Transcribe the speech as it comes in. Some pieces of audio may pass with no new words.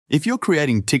If you're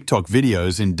creating TikTok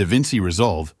videos in DaVinci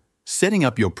Resolve, setting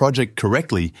up your project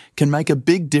correctly can make a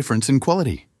big difference in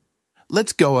quality.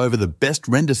 Let's go over the best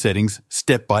render settings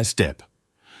step by step.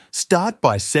 Start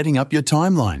by setting up your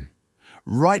timeline.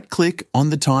 Right-click on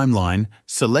the timeline,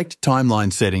 select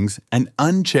Timeline Settings, and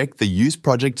uncheck the Use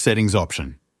Project Settings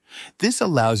option. This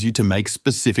allows you to make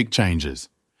specific changes.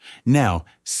 Now,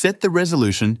 set the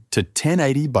resolution to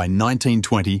 1080 by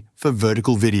 1920 for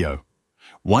vertical video.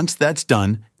 Once that's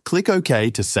done, click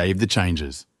OK to save the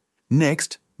changes.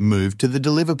 Next, move to the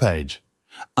Deliver page.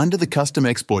 Under the Custom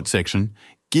Export section,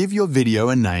 give your video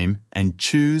a name and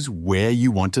choose where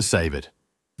you want to save it.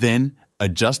 Then,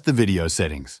 adjust the video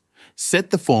settings. Set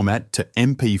the format to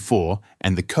MP4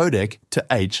 and the codec to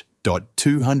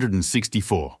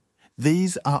H.264.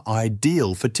 These are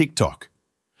ideal for TikTok.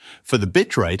 For the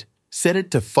bitrate, set it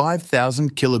to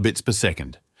 5000 kilobits per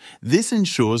second. This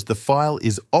ensures the file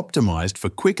is optimized for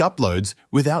quick uploads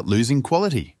without losing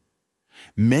quality.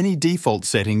 Many default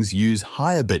settings use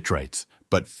higher bit rates,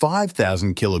 but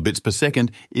 5000 kilobits per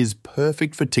second is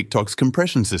perfect for TikTok's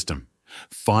compression system.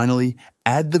 Finally,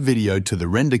 add the video to the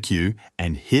render queue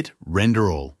and hit Render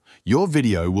All. Your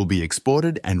video will be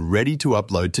exported and ready to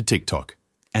upload to TikTok.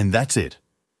 And that's it.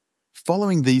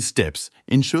 Following these steps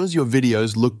ensures your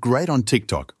videos look great on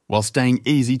TikTok while staying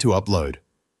easy to upload.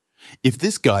 If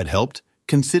this guide helped,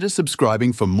 consider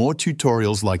subscribing for more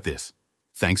tutorials like this.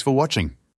 Thanks for watching.